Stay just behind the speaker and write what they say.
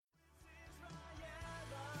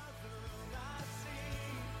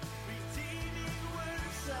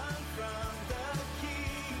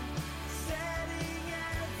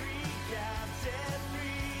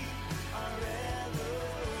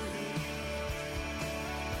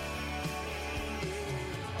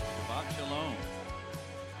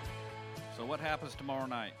what happens tomorrow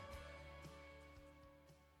night?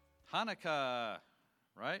 Hanukkah,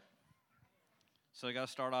 right? So I got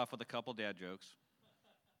to start off with a couple dad jokes.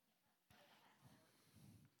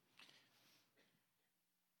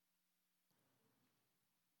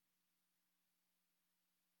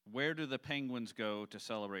 Where do the penguins go to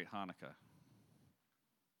celebrate Hanukkah?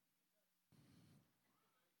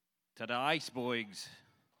 To the icebergs.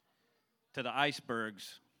 To the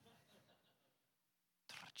icebergs.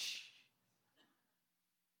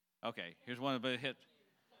 Okay, here's one of the hit.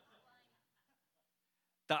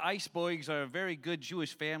 The icebergs are a very good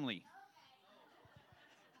Jewish family.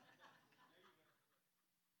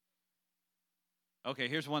 Okay,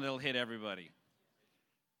 here's one that'll hit everybody.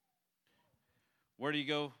 Where do you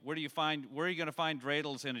go? Where are you going to find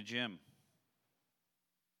dreidels in a gym?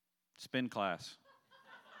 Spin class.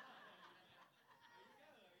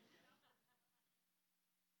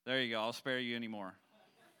 There you go. I'll spare you anymore.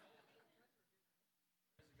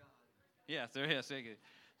 Yes, there is.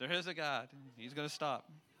 There is a God. He's going to stop.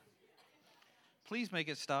 Please make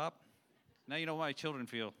it stop. Now you know how my children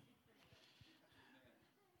feel.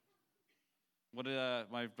 What did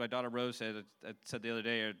my daughter Rose said the other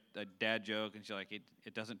day, a dad joke, and she's like,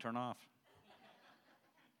 it doesn't turn off.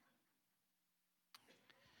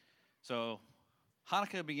 So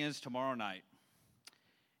Hanukkah begins tomorrow night.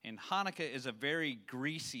 And Hanukkah is a very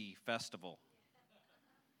greasy festival.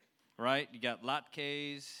 Right? You got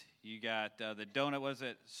latkes, you got the donut, what is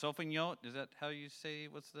it? Sofignon? Is that how you say,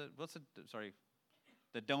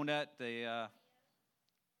 the donut,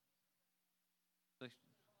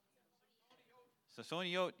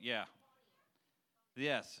 Sasoniot, yeah.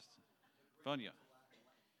 Yes. Fonio.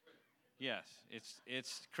 Yes.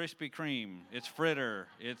 It's Krispy Kreme. It's fritter.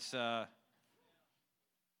 It's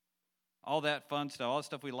all that fun stuff, all the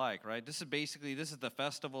stuff we like, right? This is the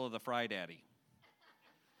festival of the Fry Daddy.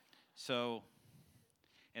 So,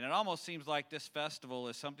 and it almost seems like this festival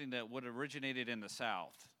is something that would have originated in the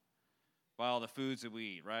South by all the foods that we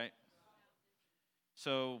eat, right?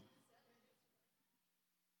 So,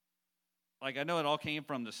 like, I know it all came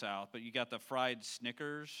from the South, but you got the fried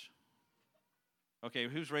Snickers. Okay,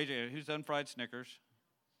 who's done fried Snickers?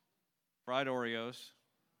 Fried Oreos.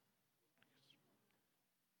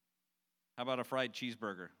 How about a fried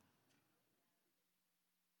cheeseburger?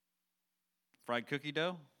 Fried cookie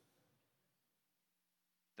dough?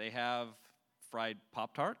 They have fried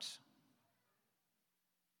Pop-Tarts.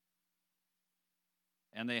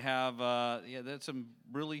 And they have, there's some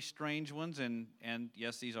really strange ones, and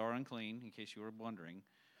yes, these are unclean, in case you were wondering.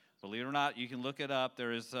 Believe it or not, you can look it up.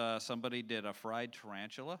 There is, somebody did a fried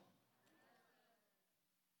tarantula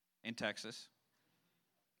in Texas.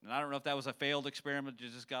 And I don't know if that was a failed experiment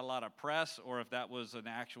that just got a lot of press, or if that was an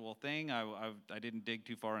actual thing. I didn't dig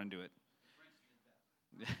too far into it.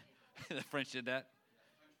 The French did that?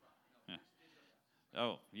 Yeah.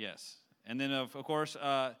 Oh, yes. And then, of course,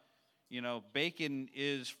 bacon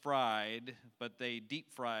is fried, but they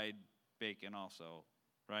deep fried bacon also,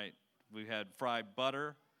 right? We had fried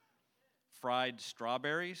butter, fried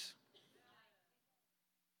strawberries.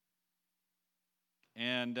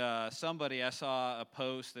 And I saw a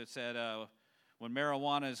post that said when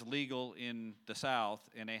marijuana is legal in the South,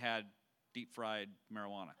 and they had deep fried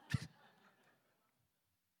marijuana.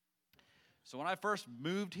 So when I first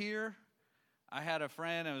moved here, I had a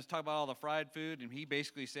friend, and I was talking about all the fried food, and he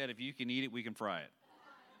basically said, if you can eat it, we can fry it.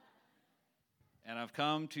 And I've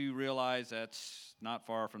come to realize that's not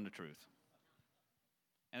far from the truth.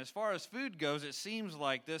 And as far as food goes, it seems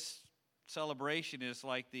like this celebration is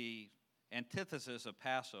like the antithesis of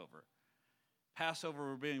Passover. Passover,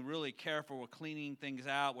 we're being really careful. We're cleaning things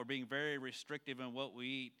out. We're being very restrictive in what we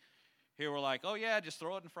eat. Here we're like, oh, yeah, just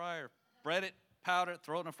throw it in the fryer. Bread it, powder it,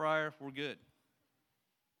 throw it in the fryer. We're good.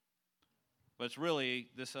 But it's really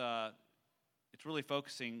it's really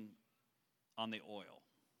focusing on the oil.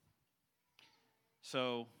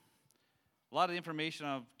 So a lot of the information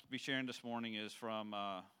I'll be sharing this morning is from,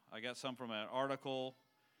 I got some from an article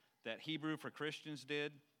that Hebrew for Christians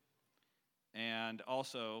did, and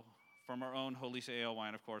also from our own Holy Ale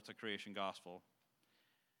Wine, of course, the Creation Gospel.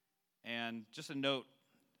 And just a note,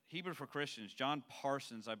 Hebrew for Christians, John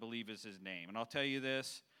Parsons, I believe, is his name. And I'll tell you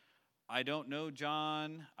this, I don't know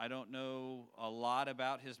John. I don't know a lot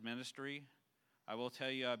about his ministry. I will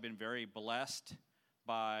tell you I've been very blessed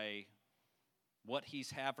by what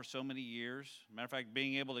he's had for so many years. Matter of fact,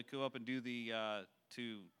 being able to go up and do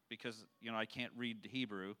because I can't read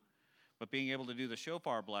Hebrew, but being able to do the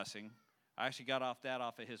shofar blessing, I actually got off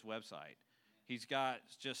of his website. He's got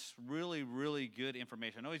just really, really good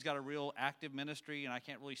information. I know he's got a real active ministry, and I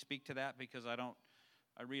can't really speak to that because I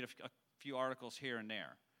read a few articles here and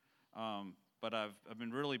there. But I've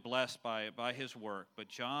been really blessed by his work. But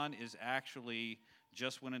John is actually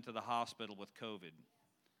just went into the hospital with COVID.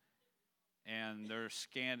 And they're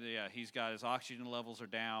scanned, he's got his oxygen levels are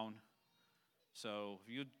down. So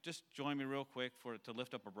if you just join me real quick to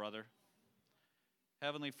lift up a brother.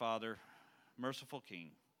 Heavenly Father, merciful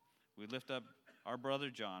King, we lift up our brother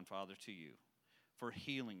John, Father, to you for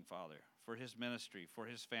healing, Father, for his ministry, for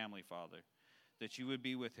his family, Father, that you would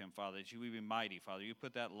be with him, Father, that you would be mighty, Father. You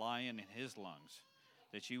put that lion in his lungs,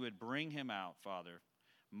 that you would bring him out, Father,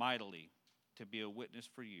 mightily to be a witness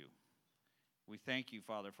for you. We thank you,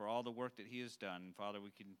 Father, for all the work that he has done. And Father,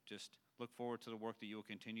 we can just look forward to the work that you will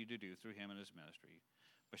continue to do through him and his ministry.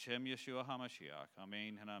 B'Shem Yeshua HaMashiach.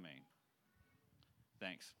 Amen and amen.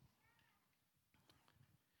 Thanks.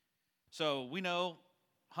 So we know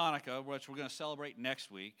Hanukkah, which we're going to celebrate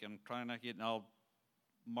next week. I'm trying not to get in all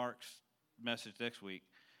Mark's message next week.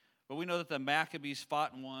 But we know that the Maccabees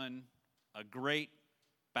fought and won a great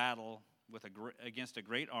battle against a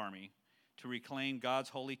great army to reclaim God's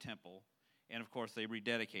holy temple. And, of course, they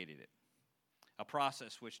rededicated it, a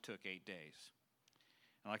process which took 8 days.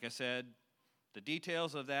 And like I said, the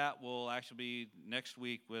details of that will actually be next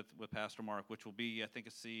week with Pastor Mark, which will be, I think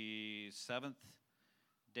it's the 7th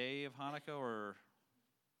day of Hanukkah, or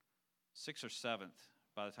 6th or 7th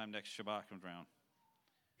by the time next Shabbat comes around.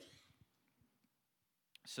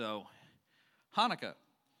 So, Hanukkah,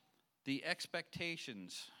 the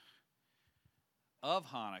expectations of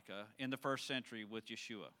Hanukkah in the first century with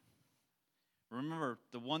Yeshua. Remember,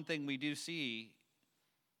 the one thing we do see,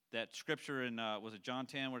 that scripture in, was it John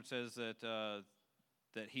 10, where it says that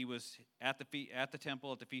he was at the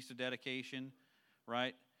temple at the Feast of Dedication,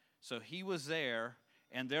 right? So he was there,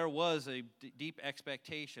 and there was a deep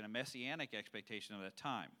expectation, a messianic expectation of that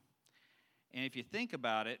time. And if you think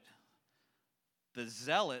about it, the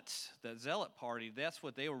zealots, that zealot party, that's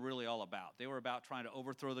what they were really all about. They were about trying to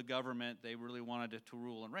overthrow the government. They really wanted to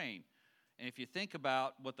rule and reign. And if you think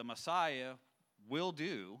about what the Messiah will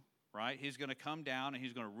do, right? He's going to come down and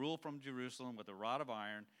he's going to rule from Jerusalem with a rod of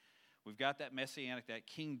iron. We've got that messianic, that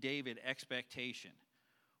King David expectation.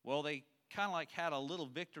 Well, they kind of like had a little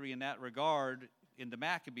victory in that regard in the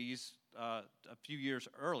Maccabees a few years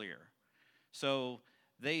earlier. So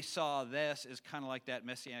they saw this as kind of like that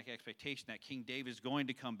messianic expectation that King David is going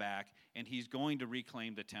to come back and he's going to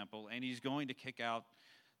reclaim the temple and he's going to kick out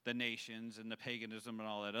the nations and the paganism and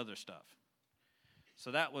all that other stuff. So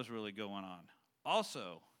that was really going on.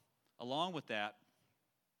 Also, along with that,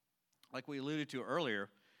 like we alluded to earlier,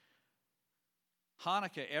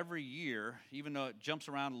 Hanukkah every year, even though it jumps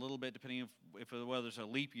around a little bit depending whether it's a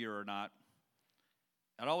leap year or not,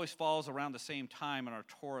 it always falls around the same time in our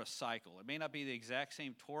Torah cycle. It may not be the exact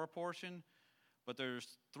same Torah portion, but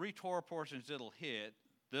there's 3 Torah portions that'll hit,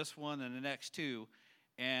 this one and the next 2,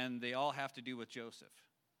 and they all have to do with Joseph.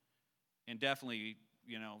 And definitely,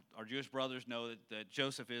 you know, our Jewish brothers know that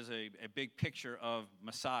Joseph is a big picture of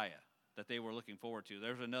Messiah that they were looking forward to.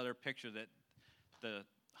 There's another picture that the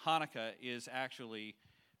Hanukkah is actually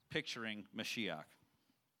picturing Mashiach.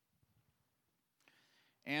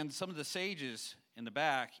 And some of the sages in the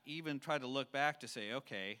back even try to look back to say,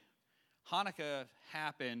 okay, Hanukkah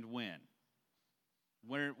happened when?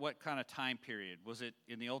 What kind of time period? Was it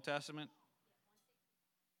in the Old Testament?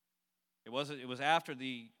 It was after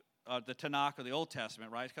the Tanakh or the Old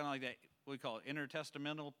Testament, right? It's kind of like that, what we call it,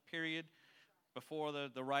 intertestamental period before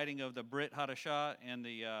the writing of the Brit Hadashah and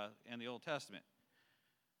the Old Testament.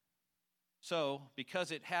 So,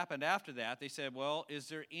 because it happened after that, they said, well, is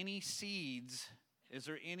there any seeds, is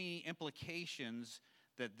there any implications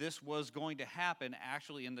that this was going to happen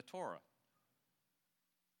actually in the Torah?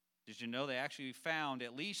 Did you know they actually found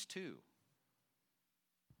at least 2?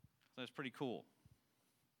 So that's pretty cool.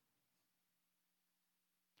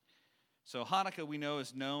 So Hanukkah, we know,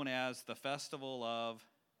 is known as the Festival of,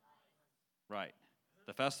 right,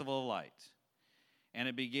 the Festival of Lights. And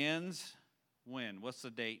it begins when? What's the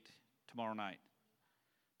date tomorrow night?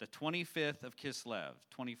 The 25th of Kislev,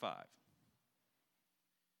 25.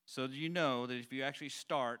 So do you know that if you actually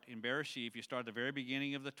start in Bereshit, if you start at the very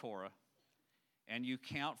beginning of the Torah, and you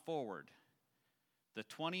count forward, the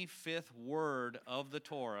 25th word of the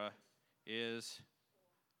Torah is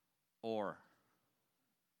Or,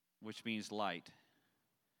 which means light.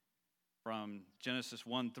 From Genesis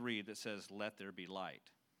 1:3 that says, let there be light.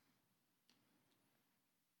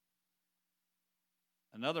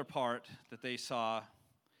 Another part that they saw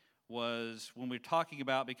was when we're talking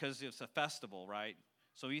about, because it's a festival, right?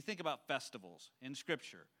 So you think about festivals in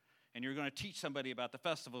Scripture, and you're going to teach somebody about the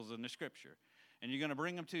festivals in the Scripture, and you're going to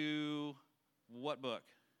bring them to what book?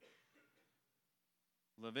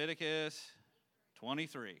 Leviticus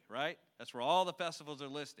 23, right? That's where all the festivals are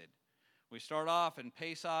listed. We start off in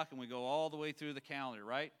Pesach and we go all the way through the calendar,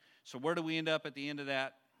 right? So where do we end up at the end of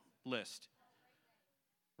that list?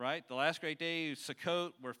 Right? The last great day is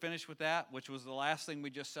Sukkot. We're finished with that, which was the last thing we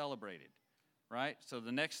just celebrated, right? So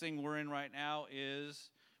the next thing we're in right now is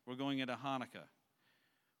we're going into Hanukkah.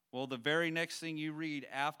 Well, the very next thing you read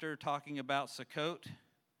after talking about Sukkot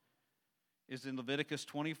is in Leviticus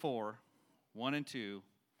 24, 1 and 2.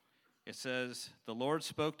 It says, "The Lord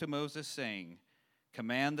spoke to Moses, saying,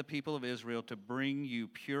 command the people of Israel to bring you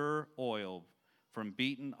pure oil from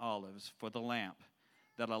beaten olives for the lamp,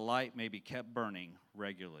 that a light may be kept burning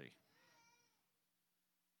regularly."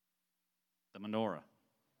 The menorah,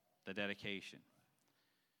 the dedication.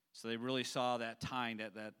 So they really saw that tying,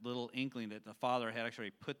 that little inkling that the Father had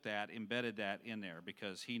actually put that, embedded that in there,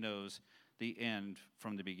 because he knows the end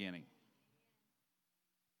from the beginning.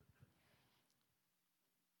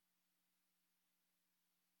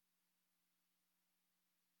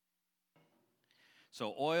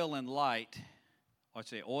 So oil and light, or I'd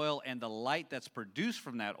say oil and the light that's produced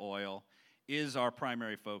from that oil is our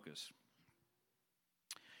primary focus.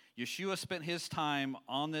 Yeshua spent his time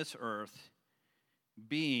on this earth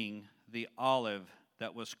being the olive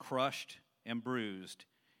that was crushed and bruised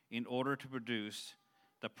in order to produce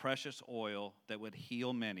the precious oil that would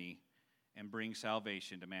heal many and bring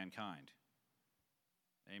salvation to mankind.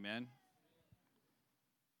 Amen?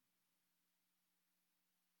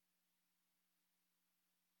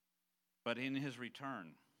 But in his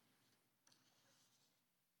return,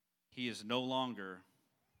 he is no longer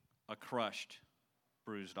a crushed,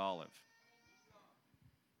 bruised olive,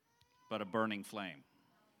 but a burning flame.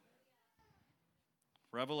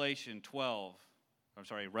 Revelation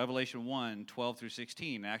 1, 12 through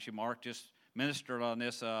 16. Actually, Mark just ministered on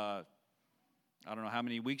this, I don't know how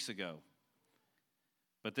many weeks ago.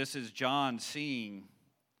 But this is John seeing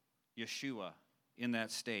Yeshua in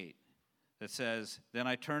that state. That says, "Then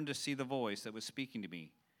I turned to see the voice that was speaking to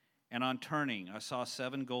me. And on turning, I saw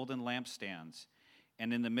 7 golden lampstands.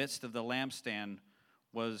 And in the midst of the lampstand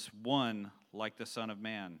was one like the Son of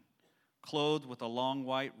Man, clothed with a long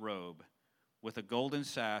white robe, with a golden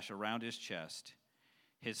sash around his chest.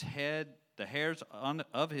 His head, the hairs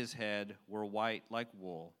of his head were white like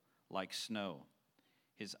wool, like snow.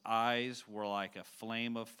 His eyes were like a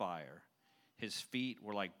flame of fire. His feet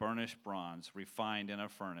were like burnished bronze, refined in a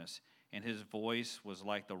furnace. And his voice was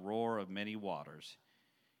like the roar of many waters.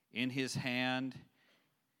 In his right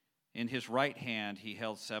hand, he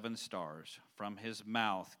held 7 stars. From his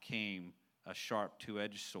mouth came a sharp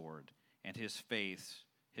 2-edged sword, and his face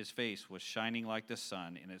was shining like the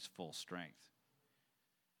sun in its full strength."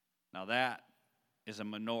 Now that is a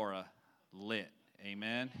menorah lit.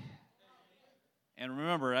 Amen? And I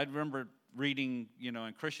remember reading,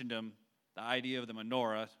 in Christendom, the idea of the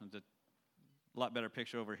menorah. There's a lot better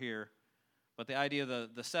picture over here. But the idea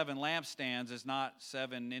of the 7 lampstands is not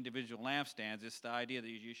 7 individual lampstands. It's the idea that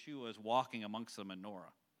Yeshua is walking amongst the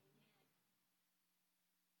menorah.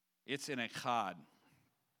 It's an echad.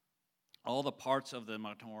 All the parts of the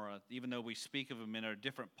menorah, even though we speak of them in our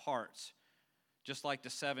different parts, just like the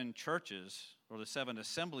 7 churches or the 7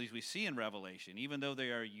 assemblies we see in Revelation, even though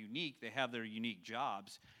they are unique, they have their unique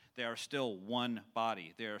jobs, they are still one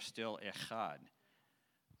body. They are still echad.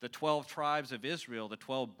 The 12 tribes of Israel, the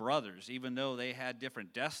 12 brothers, even though they had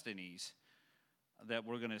different destinies that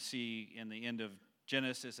we're going to see in the end of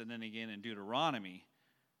Genesis and then again in Deuteronomy,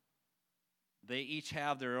 they each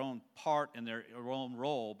have their own part and their own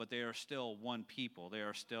role, but they are still one people. They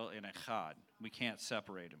are still in echad. We can't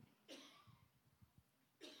separate them.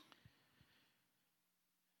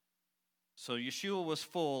 So Yeshua was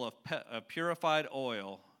full of purified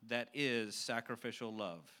oil that is sacrificial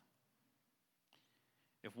love.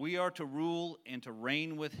 If we are to rule and to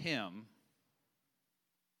reign with him,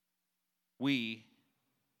 we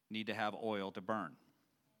need to have oil to burn.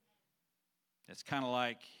 It's kind of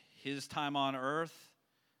like his time on earth.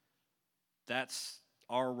 That's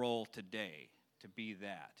our role today, to be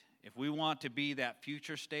that. If we want to be that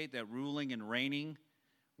future state, that ruling and reigning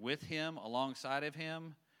with him, alongside of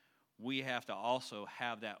him, we have to also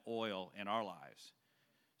have that oil in our lives.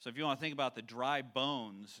 So if you want to think about the dry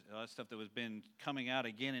bones, that stuff that was been coming out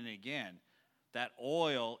again and again, that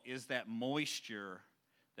oil is that moisture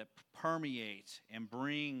that permeates and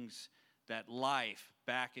brings that life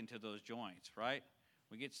back into those joints, right?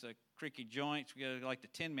 We get the creaky joints, we get like the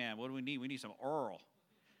Tin Man. What do we need? We need some oil.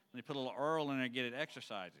 And they put a little oil in there and get it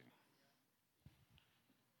exercising.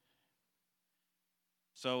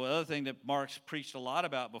 So the other thing that Mark's preached a lot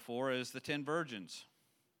about before is the 10 virgins.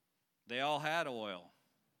 They all had oil.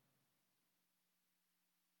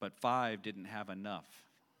 but 5 didn't have enough.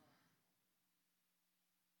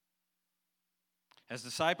 As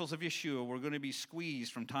disciples of Yeshua, we're going to be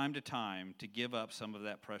squeezed from time to time to give up some of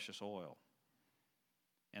that precious oil.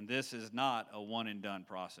 And this is not a one-and-done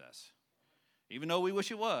process. Even though we wish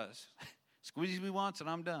it was. Squeeze me once and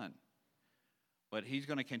I'm done. But he's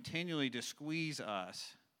going to continually to squeeze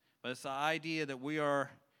us. But it's the idea that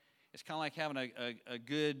it's kind of like having a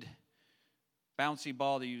good bouncy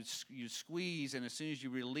ball that you squeeze, and as soon as you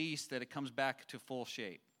release, that it comes back to full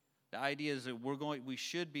shape. The idea is that we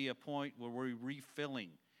should be a point where we're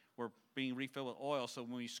refilling. We're being refilled with oil, so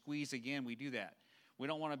when we squeeze again, we do that. We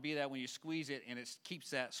don't want to be that when you squeeze it and it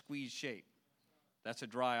keeps that squeeze shape. That's a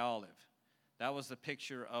dry olive. That was the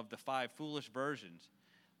picture of the 5 foolish virgins.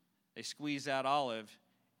 They squeezed out olive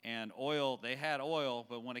and oil. They had oil,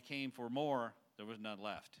 but when it came for more, there was none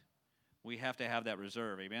left. We have to have that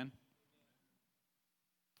reserve, amen?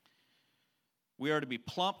 We are to be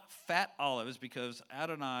plump, fat olives because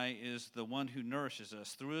Adonai is the one who nourishes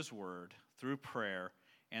us through his word, through prayer,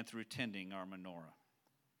 and through tending our menorah.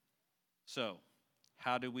 So,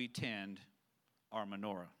 how do we tend our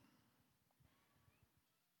menorah?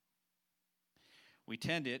 We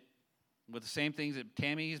tend it with the same things that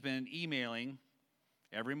Tammy's been emailing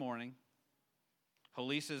every morning.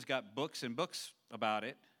 Holisa's got books and books about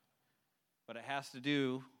it, but it has to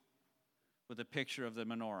do with the picture of the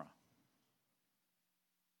menorah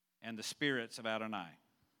and the spirits of Adonai.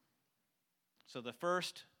 So the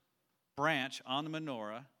first branch on the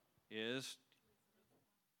menorah is,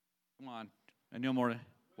 come on, I know more.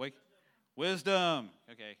 Wait, wisdom.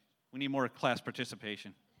 Okay, we need more class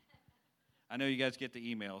participation. I know you guys get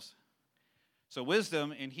the emails. So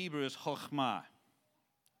wisdom in Hebrew is chokhmah.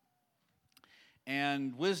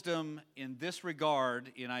 And wisdom in this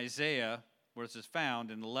regard in Isaiah, where it is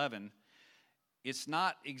found in 11, it's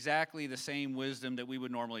not exactly the same wisdom that we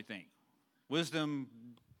would normally think. Wisdom,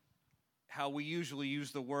 how we usually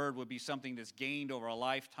use the word, would be something that's gained over a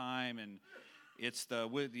lifetime, and it's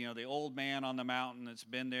the old man on the mountain that's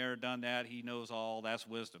been there, done that, he knows all, that's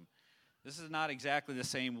wisdom. This is not exactly the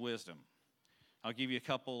same wisdom. I'll give you a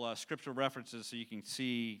couple scriptural references so you can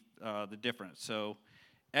see the difference. So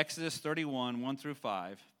Exodus 31, 1 through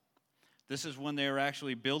 5, this is when they were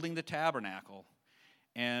actually building the tabernacle.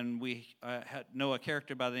 And we know a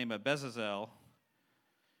character by the name of Bezalel,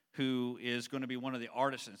 who is going to be one of the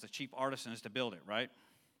artisans, the chief artisans to build it, right?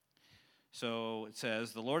 So it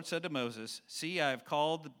says, the Lord said to Moses, see, I have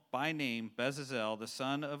called by name Bezalel, the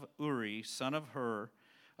son of Uri, son of Hur,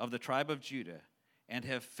 of the tribe of Judah, and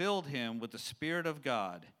have filled him with the Spirit of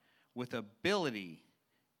God, with ability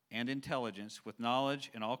and intelligence, with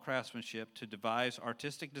knowledge and all craftsmanship, to devise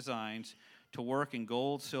artistic designs, to work in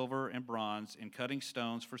gold, silver, and bronze, in cutting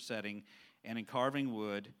stones for setting, and in carving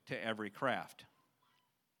wood, to every craft.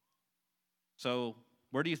 So,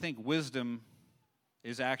 where do you think wisdom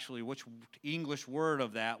is actually, which English word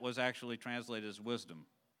of that was actually translated as wisdom?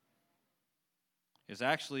 It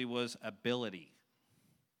actually was ability.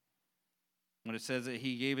 When it says that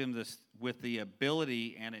he gave him this with the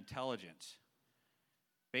ability and intelligence,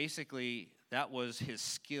 basically, that was his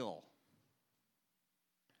skill.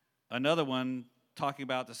 Another one, talking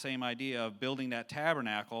about the same idea of building that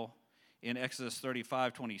tabernacle, in Exodus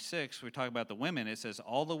 35:26, we talk about the women. It says,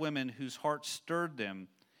 all the women whose hearts stirred them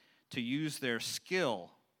to use their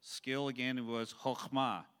skill again was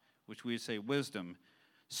chokhmah, which we would say wisdom,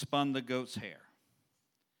 spun the goat's hair.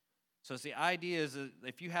 So it's the idea is that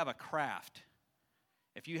if you have a craft,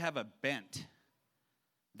 if you have a bent,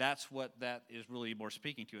 that's what that is really more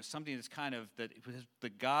speaking to. It's something that's kind of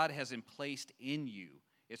that God has placed in you.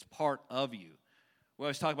 It's part of you. We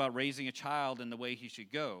always talk about raising a child in the way he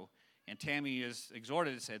should go. And Tammy is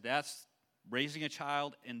exhorted to say that's raising a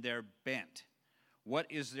child in their bent. What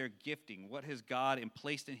is their gifting? What has God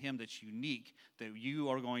placed in him that's unique that you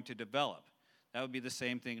are going to develop? That would be the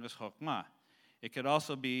same thing as chokhmah. It could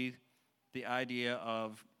also be the idea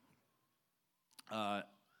of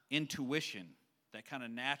intuition, that kind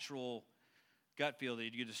of natural gut feel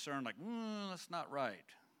that you discern like, that's not right.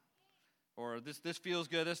 Or this feels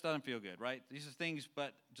good, this doesn't feel good, right? These are things,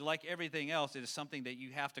 but like everything else, it is something that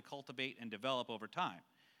you have to cultivate and develop over time.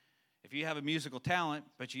 If you have a musical talent,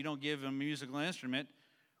 but you don't give them a musical instrument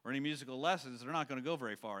or any musical lessons, they're not going to go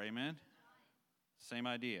very far, amen? Same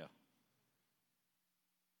idea.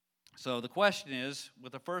 So the question is,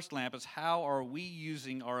 with the first lamp, is how are we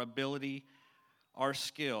using our ability, our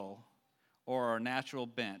skill, or our natural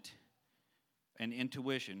bent and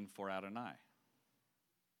intuition for Adonai?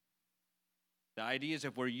 The idea is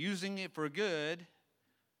if we're using it for good,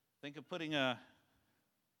 think of putting many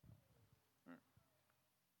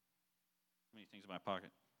things in my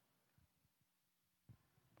pocket.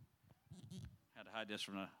 to hide this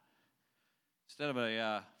from instead of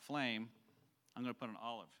a flame, I'm going to put an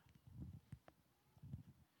olive.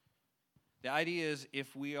 The idea is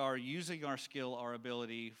if we are using our skill, our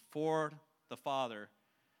ability for the Father,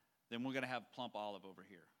 then we're going to have plump olive over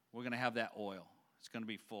here. We're going to have that oil. It's going to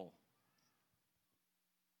be full.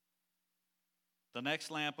 The next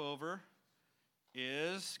lamp over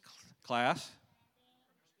is, class,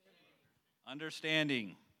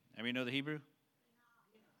 understanding. Everybody know the Hebrew?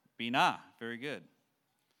 Binah. Very good.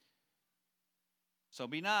 So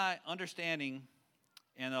Binah, understanding,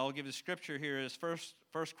 and I'll give the scripture here is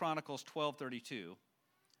First Chronicles 12:32.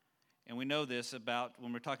 And we know this about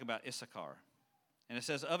when we're talking about Issachar. And it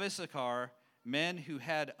says, of Issachar, men who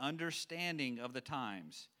had understanding of the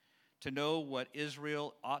times, to know what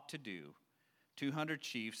Israel ought to do, 200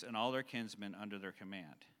 chiefs and all their kinsmen under their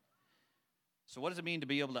command. So what does it mean to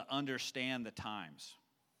be able to understand the times?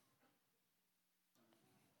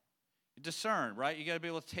 Discern, right? You got to be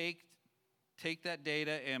able to take that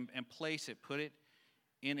data and place it, put it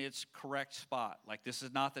in its correct spot. Like, this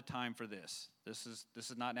is not the time for this. This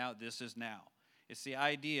is not now. This is now. It's the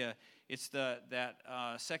idea. It's that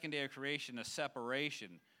second day of creation, a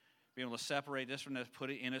separation, being able to separate this from this,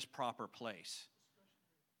 put it in its proper place.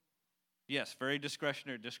 Yes, very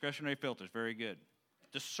discretionary filters. Very good.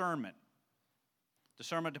 Discernment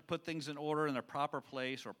to put things in order in their proper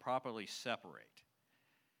place or properly separate.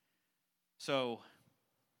 So,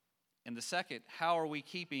 in the second, how are we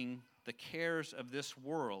keeping the cares of this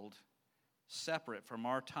world separate from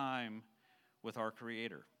our time with our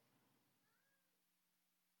Creator?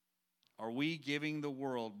 Are we giving the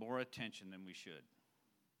world more attention than we should?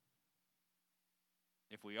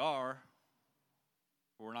 If we are,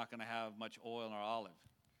 we're not going to have much oil in our olive.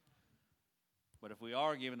 But if we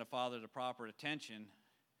are giving the Father the proper attention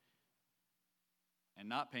and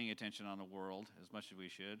not paying attention on the world as much as we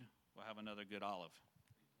should, we'll have another good olive.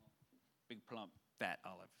 Big, plump, fat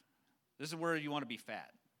olive. This is where you want to be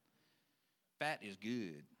fat. Fat is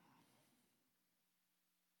good.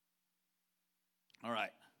 All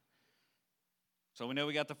right. So we know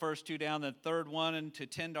we got the first two down. The third one, and to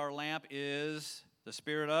tend our lamp, is the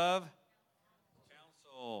spirit of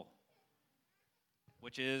counsel,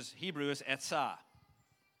 which is Hebrew is etzah.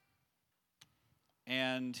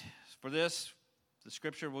 And for this, the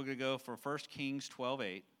scripture we're going to go for 1 Kings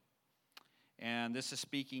 12:8. And this is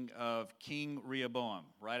speaking of King Rehoboam,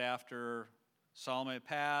 right after Solomon had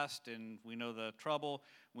passed, and we know the trouble.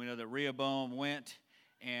 We know that Rehoboam went,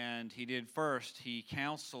 and he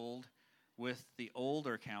counseled with the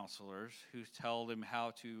older counselors who told him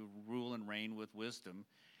how to rule and reign with wisdom.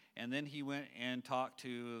 And then he went and talked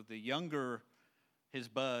to the younger, his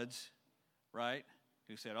buds, right,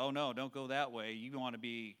 who said, oh, no, don't go that way. You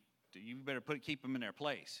better keep them in their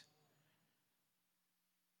place.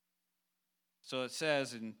 So it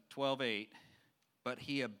says in 12:8, but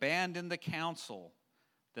he abandoned the counsel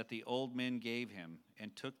that the old men gave him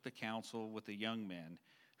and took the counsel with the young men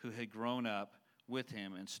who had grown up with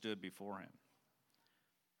him and stood before him.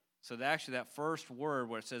 So actually that first word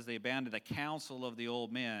where it says they abandoned the counsel of the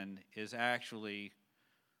old men is actually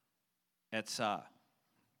etzah.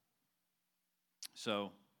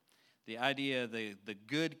 So the idea, the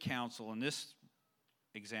good counsel in this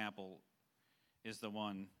example is the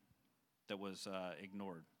one that was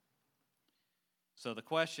ignored. So the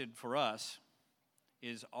question for us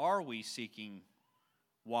is, are we seeking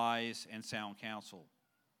wise and sound counsel?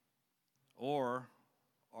 Or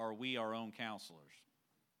are we our own counselors?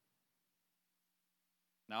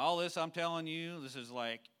 Now, all this I'm telling you, this is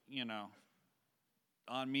like,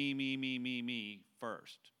 on me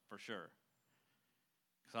first, for sure.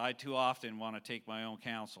 Because I too often want to take my own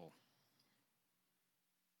counsel.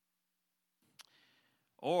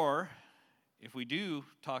 Or, if we do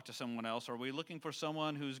talk to someone else, are we looking for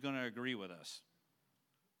someone who's going to agree with us?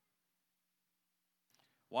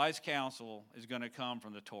 Wise counsel is going to come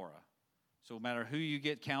from the Torah. So no matter who you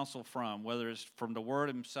get counsel from, whether it's from the Word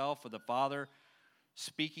himself or the Father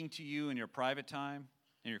speaking to you in your private time,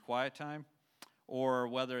 in your quiet time, or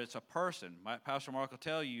whether it's a person. Pastor Mark will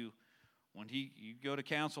tell you, when you go to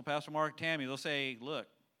counsel Pastor Mark and Tammy, they'll say, look,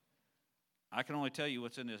 I can only tell you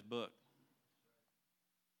what's in this book.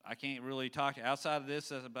 I can't really talk to you. Outside of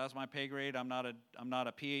this, that's my pay grade. I'm not a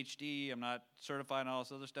PhD. I'm not certified and all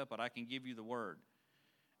this other stuff, but I can give you the Word.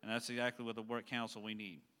 And that's exactly what the word counsel we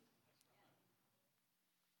need.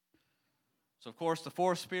 So, of course, the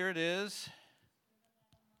fourth spirit is,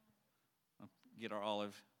 get our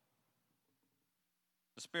olive,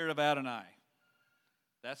 the spirit of Adonai.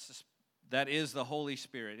 That is the Holy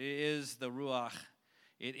Spirit. It is the Ruach.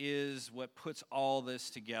 It is what puts all this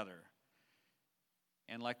together.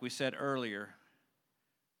 And like we said earlier,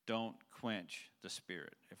 don't quench the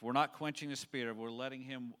Spirit. If we're not quenching the Spirit, we're letting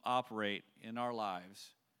Him operate in our lives,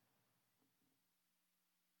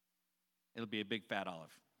 it'll be a big fat olive.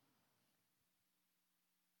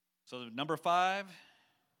 So number 5,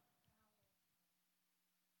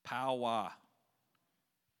 power.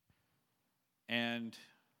 And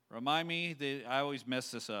remind me that I always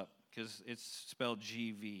mess this up because it's spelled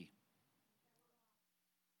GV.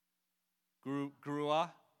 Gruva?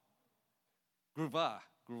 Gruva.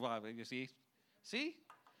 You see? See?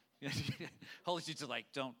 Holy Spirit's like,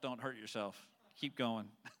 don't hurt yourself. Keep going.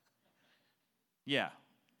 Yeah.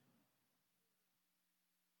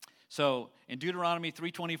 So in Deuteronomy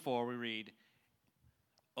 3:24 we read,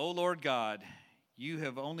 O Lord God, you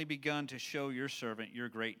have only begun to show your servant your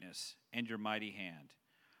greatness and your mighty hand.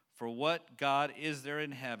 For what God is there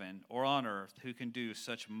in heaven or on earth who can do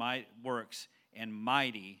such works and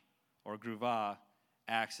mighty, or gruva,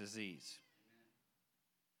 acts as these?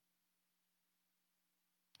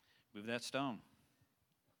 Move that stone.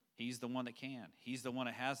 He's the one that can. He's the one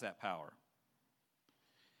that has that power.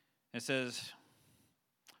 It says,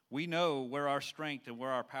 we know where our strength and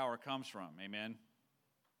where our power comes from. Amen.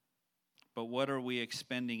 But what are we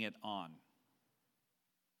expending it on?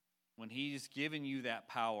 When He's given you that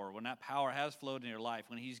power, when that power has flowed in your life,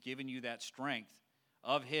 when He's given you that strength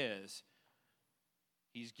of His,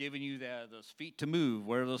 He's given you those feet to move.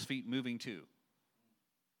 Where are those feet moving to?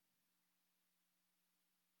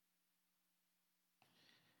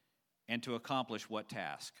 And to accomplish what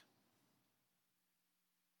task?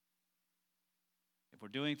 If we're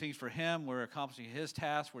doing things for Him, we're accomplishing His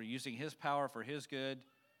task, we're using His power for His good,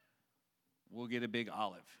 we'll get a big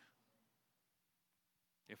olive.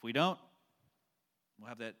 If we don't, we'll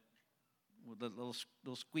have that little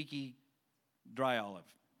squeaky dry olive.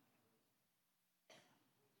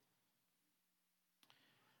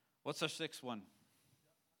 What's our 6th one?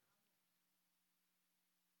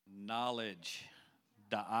 Knowledge.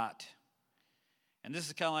 Da'at. And this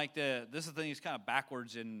is kind of like this is the thing that's kind of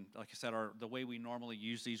backwards in, like I said, the way we normally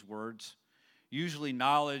use these words. Usually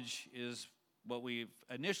knowledge is what we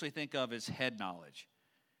initially think of as head knowledge.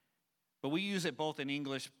 But we use it both in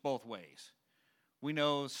English, both ways. We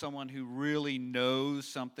know someone who really knows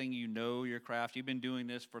something. You know your craft. You've been doing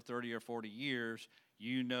this for 30 or 40 years.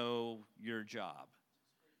 You know your job.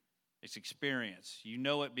 It's experience. You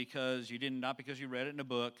know it because not because you read it in a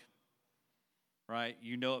book, right?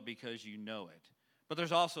 You know it because you know it. But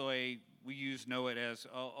there's also we know it as,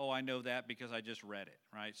 I know that because I just read it,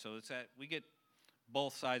 right? So it's that we get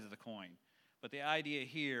both sides of the coin. But the idea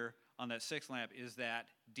here on that 6th lamp is that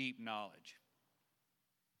deep knowledge.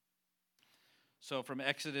 So from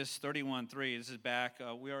Exodus 31:3, this is back,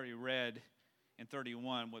 we already read in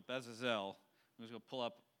 31 with Bezalel. I'm just going to pull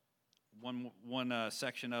up one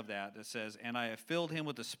section of that says, and I have filled him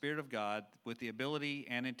with the Spirit of God, with the ability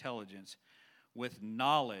and intelligence, with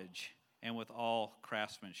knowledge, and with all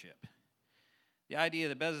craftsmanship. The idea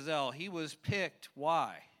that Bezalel, he was picked,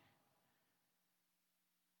 why?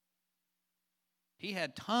 He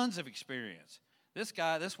had tons of experience. This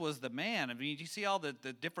guy, this was the man. I mean, you see all the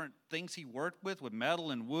different things he worked with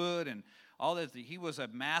metal and wood and all that. He was a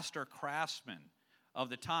master craftsman of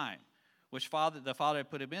the time, which the Father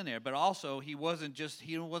had put him in there. But also, he wasn't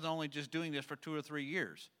only just doing this for 2 or 3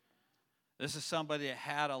 years. This is somebody that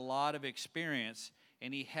had a lot of experience,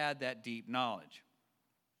 and he had that deep knowledge.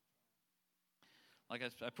 Like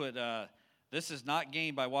I put, this is not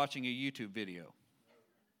gained by watching a YouTube video.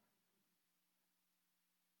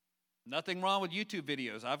 Nothing wrong with YouTube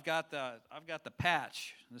videos. I've got the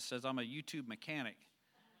patch that says I'm a YouTube mechanic.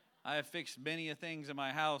 I have fixed many of things in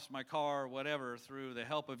my house, my car, whatever, through the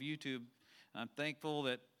help of YouTube. I'm thankful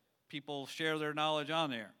that people share their knowledge on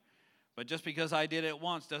there. But just because I did it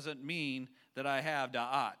once doesn't mean that I have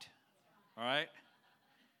da'at. All right?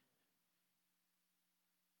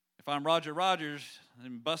 If I'm Roger Rogers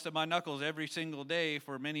and busted my knuckles every single day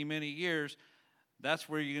for many, many years, that's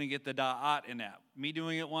where you're going to get the da'at in that. Me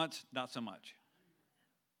doing it once, not so much.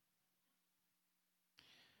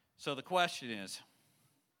 So the question is,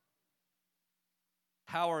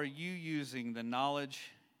 how are you using the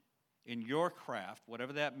knowledge in your craft,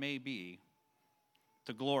 whatever that may be,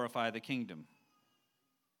 to glorify the kingdom?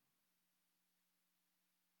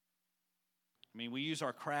 I mean, we use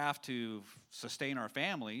our craft to sustain our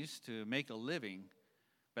families, to make a living,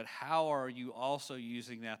 but how are you also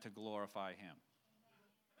using that to glorify Him?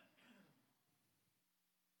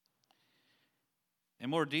 And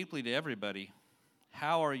more deeply to everybody,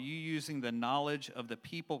 how are you using the knowledge of the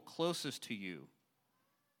people closest to you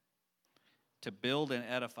to build and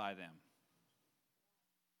edify them?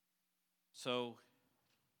 So,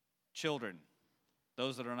 children,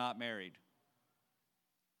 those that are not married.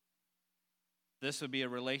 This would be a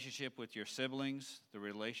relationship with your siblings, the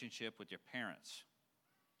relationship with your parents.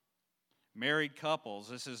 Married couples,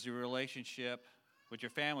 this is your relationship with your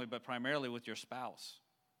family, but primarily with your spouse.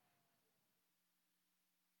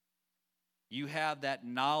 You have that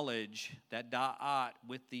knowledge, that da'at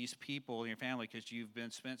with these people in your family because you've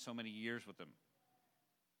spent so many years with them.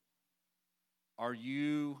 Are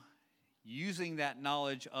you using that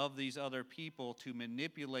knowledge of these other people to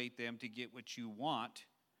manipulate them to get what you want?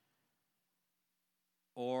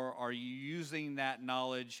 Or are you using that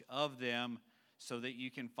knowledge of them so that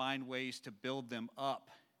you can find ways to build them up,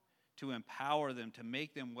 to empower them, to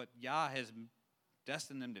make them what Yah has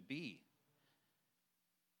destined them to be?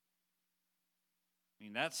 I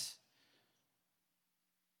mean, that's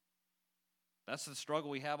the struggle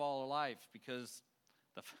we have all our life, because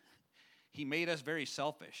He made us very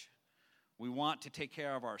selfish. We want to take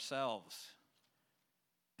care of ourselves.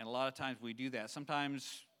 And a lot of times we do that.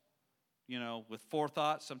 Sometimes, with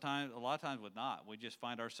forethought, a lot of times with not. We just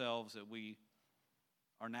find ourselves that we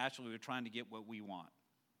are naturally trying to get what we want.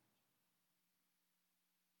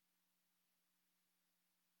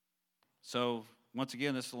 So, once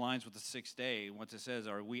again, this aligns with the sixth day. Once it says,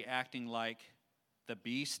 are we acting like the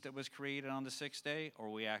beast that was created on the sixth day, or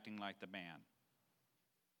are we acting like the man?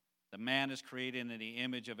 The man is created in the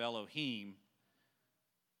image of Elohim,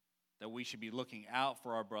 that we should be looking out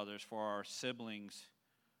for our brothers, for our siblings,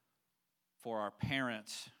 for our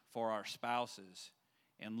parents, for our spouses,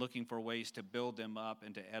 and looking for ways to build them up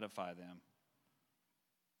and to edify them.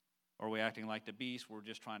 Or are we acting like the beast? We're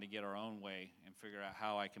just trying to get our own way and figure out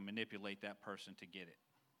how I can manipulate that person to get it.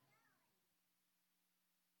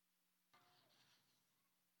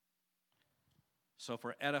 So if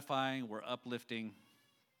we're edifying, we're uplifting,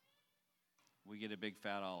 we get a big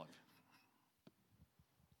fat olive.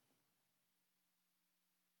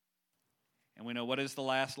 And we know, what is the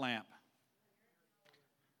last lamp?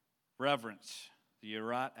 Reverence, the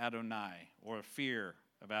Yirat Adonai, or fear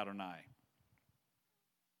of Adonai.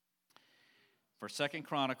 For 2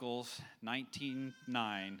 Chronicles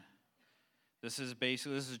 19:9, this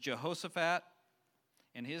is Jehoshaphat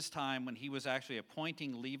in his time when he was actually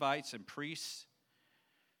appointing Levites and priests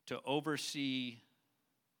to oversee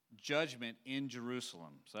judgment in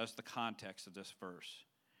Jerusalem. So that's the context of this verse.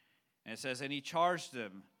 And it says, and he charged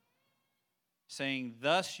them, saying,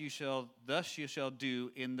 thus you shall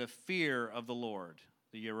do in the fear of the Lord,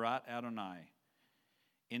 the Yirat Adonai,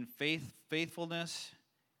 in faithfulness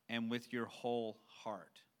and with your whole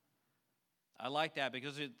heart. I like that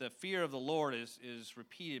because the fear of the Lord is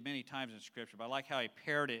repeated many times in Scripture, but I like how he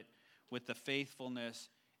paired it with the faithfulness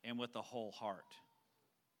and with the whole heart.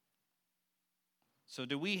 So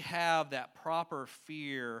do we have that proper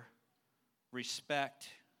fear, respect,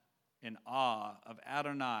 and awe of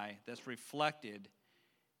Adonai that's reflected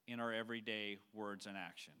in our everyday words and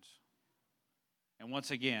actions? And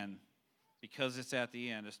once again, because it's at the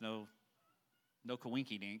end, it's no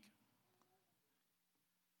coinky-dink,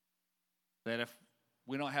 that if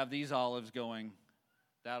we don't have these olives going,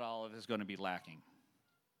 that olive is going to be lacking.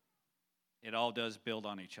 It all does build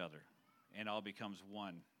on each other, and all becomes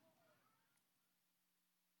one.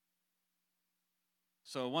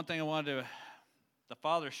 So one thing the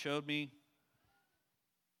Father showed me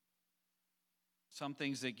some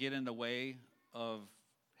things that get in the way of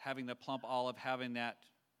having the plump olive, having that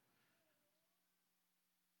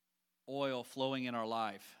oil flowing in our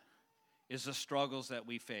life, is the struggles that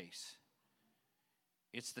we face.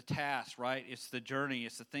 It's the task, right? It's the journey.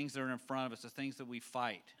 It's the things that are in front of us, the things that we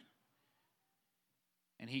fight.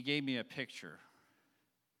 And he gave me a picture.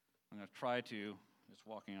 I'm going to try to, it's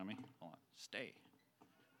walking on me. Hold on, stay.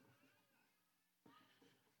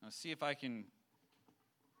 Let's see if I can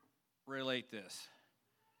relate this,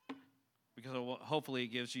 because hopefully it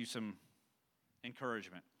gives you some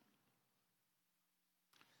encouragement.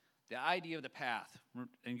 The idea of the path,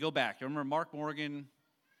 and go back. Remember Mark Morgan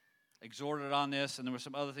exhorted on this, and there were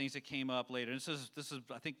some other things that came up later. This is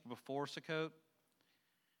I think before Sukkot.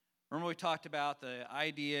 Remember we talked about the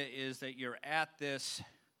idea is that you're at this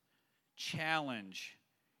challenge,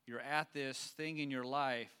 you're at this thing in your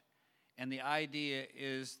life, and the idea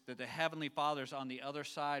is that the Heavenly Father's on the other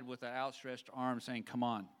side with an outstretched arm saying, come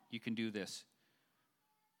on, you can do this.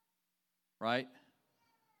 Right?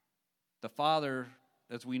 The Father,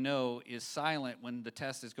 as we know, is silent when the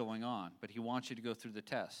test is going on, but he wants you to go through the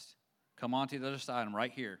test. Come on to the other side. I'm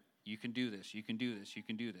right here. You can do this. You can do this. You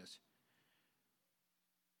can do this.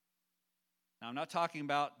 Now, I'm not talking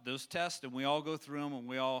about those tests, and we all go through them, and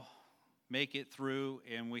we all make it through,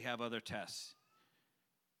 and we have other tests.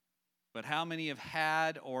 But how many have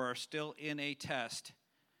had or are still in a test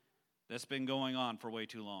that's been going on for way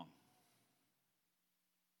too long?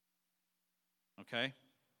 Okay?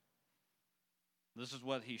 This is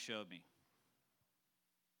what he showed me.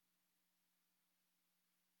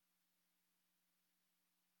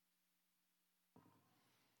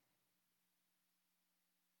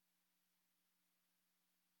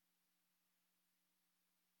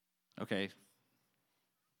 Okay.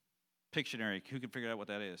 Pictionary. Who can figure out what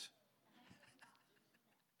that is?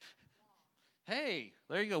 Hey,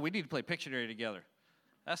 there you go. We need to play Pictionary together.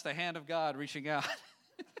 That's the hand of God reaching out.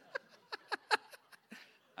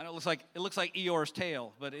 I know it looks like Eeyore's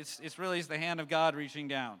tail, but it's really the hand of God reaching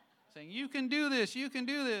down, saying, "You can do this. You can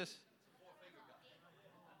do this."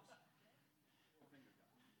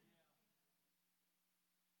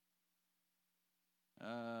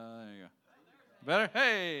 There you go. Better?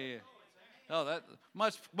 Hey. Oh, that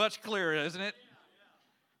much clearer, isn't it?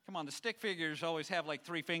 Come on, the stick figures always have like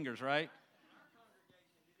 3 fingers, right?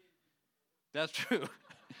 That's true.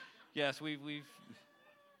 Yes, we've.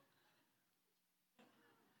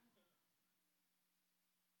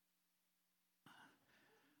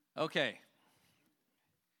 Okay.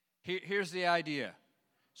 Here's the idea.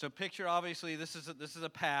 So picture, obviously, this is a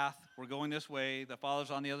path. We're going this way. The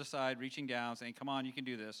Father's on the other side, reaching down, saying, "Come on, you can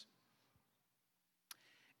do this."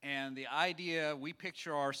 And the idea, we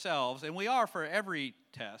picture ourselves, and we are for every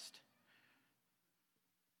test.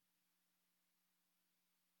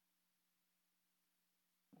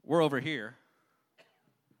 We're over here,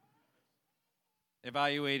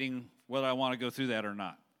 evaluating whether I want to go through that or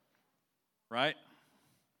not. Right?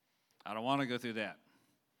 I don't want to go through that.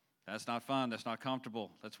 That's not fun. That's not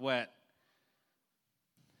comfortable. That's wet.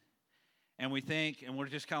 And we think, and we're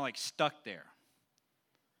just kind of like stuck there.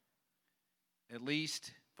 At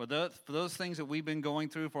least for those things that we've been going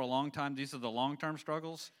through for a long time, these are the long-term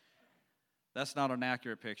struggles. That's not an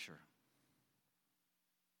accurate picture.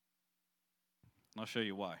 I'll show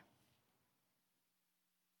you why.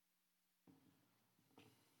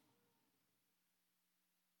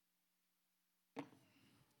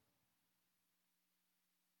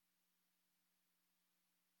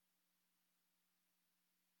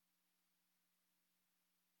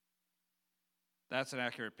 That's an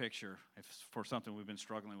accurate picture for something we've been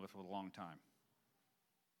struggling with for a long time.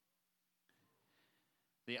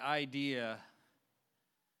 The idea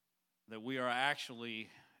that we are actually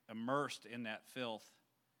immersed in that filth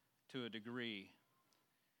to a degree,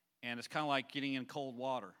 and it's kind of like getting in cold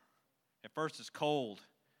water. At first it's cold,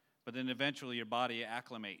 but then eventually your body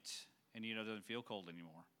acclimates and it doesn't feel cold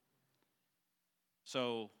anymore.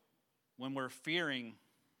 So when we're fearing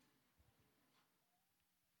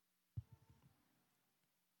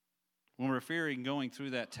going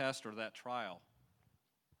through that test or that trial,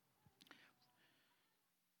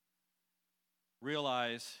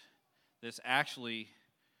 realize this actually,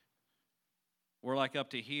 we're like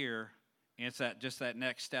up to here, and it's that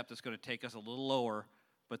next step that's going to take us a little lower,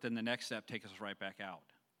 but then the next step takes us right back out.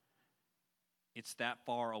 It's that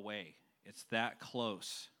far away. It's that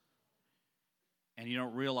close. And you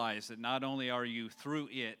don't realize that not only are you through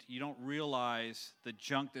it, you don't realize the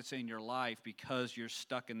junk that's in your life because you're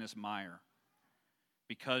stuck in this mire,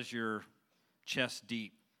 because you're chest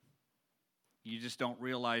deep. You just don't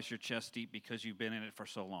realize you're chest deep because you've been in it for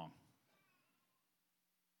so long.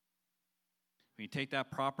 When you take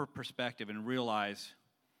that proper perspective and realize,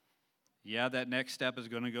 yeah, that next step is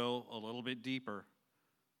going to go a little bit deeper,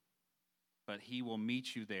 but He will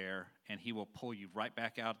meet you there and He will pull you right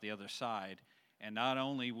back out the other side. And not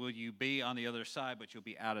only will you be on the other side, but you'll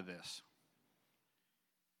be out of this.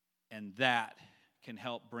 And that can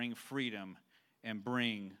help bring freedom and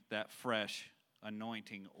bring that fresh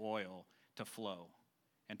anointing oil to flow,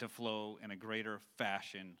 and to flow in a greater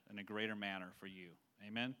fashion, in a greater manner for you.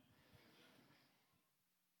 Amen?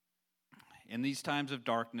 In these times of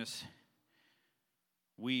darkness,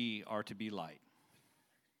 we are to be light.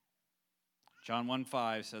 John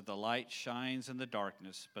 1:5 said, "The light shines in the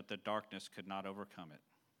darkness, but the darkness could not overcome it."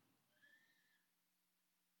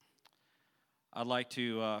 I'd like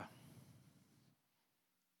to,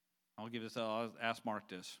 I'll ask Mark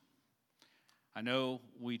this. I know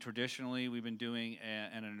we've been doing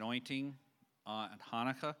an anointing on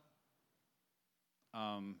Hanukkah,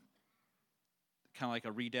 kind of like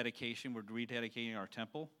a rededication. We're rededicating our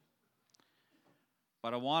temple.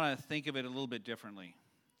 But I want to think of it a little bit differently.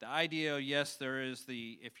 The idea, yes, there is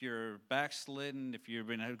if you're backslidden, if you've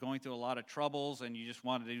been going through a lot of troubles and you just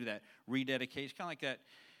wanted to do that rededication, kind of like that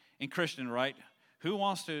in Christian, right? Who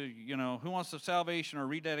wants the salvation or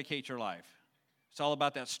rededicate your life? It's all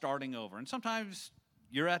about that starting over. And sometimes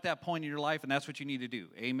you're at that point in your life and that's what you need to do.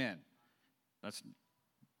 Amen.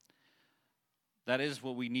 That is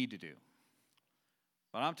what we need to do.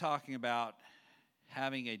 But I'm talking about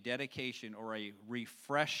having a dedication or a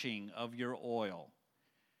refreshing of your oil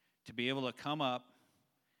to be able to come up,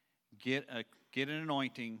 get an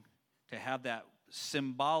anointing, to have that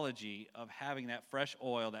symbology of having that fresh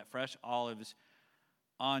oil, that fresh olives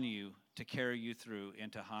on you to carry you through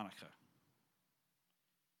into Hanukkah.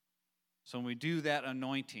 So when we do that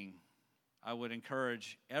anointing, I would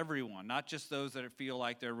encourage everyone, not just those that feel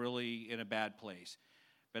like they're really in a bad place,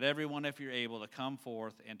 but everyone, if you're able, to come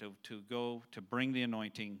forth and to go to bring the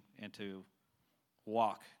anointing and to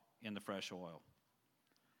walk in the fresh oil.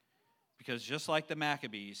 Because just like the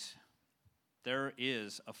Maccabees, there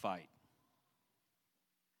is a fight.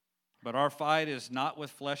 But our fight is not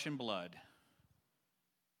with flesh and blood,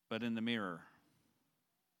 but in the mirror,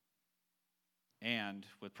 and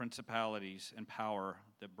with principalities and power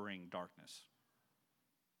that bring darkness.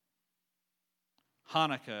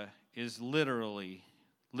 Hanukkah is literally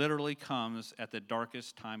comes at the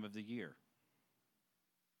darkest time of the year.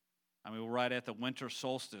 I mean, we're right at the winter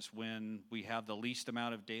solstice when we have the least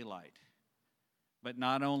amount of daylight. But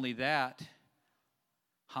not only that,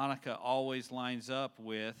 Hanukkah always lines up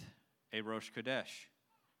with a Rosh Chodesh.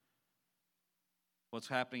 What's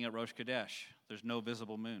happening at Rosh Chodesh? There's no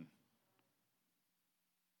visible moon.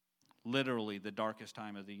 Literally the darkest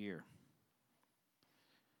time of the year.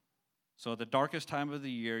 So at the darkest time of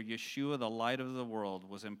the year, Yeshua, the light of the world,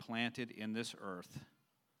 was implanted in this earth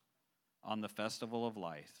on the festival of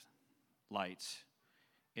lights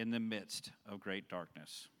in the midst of great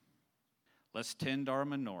darkness. Let's tend our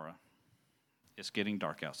menorah. It's getting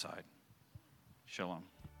dark outside. Shalom.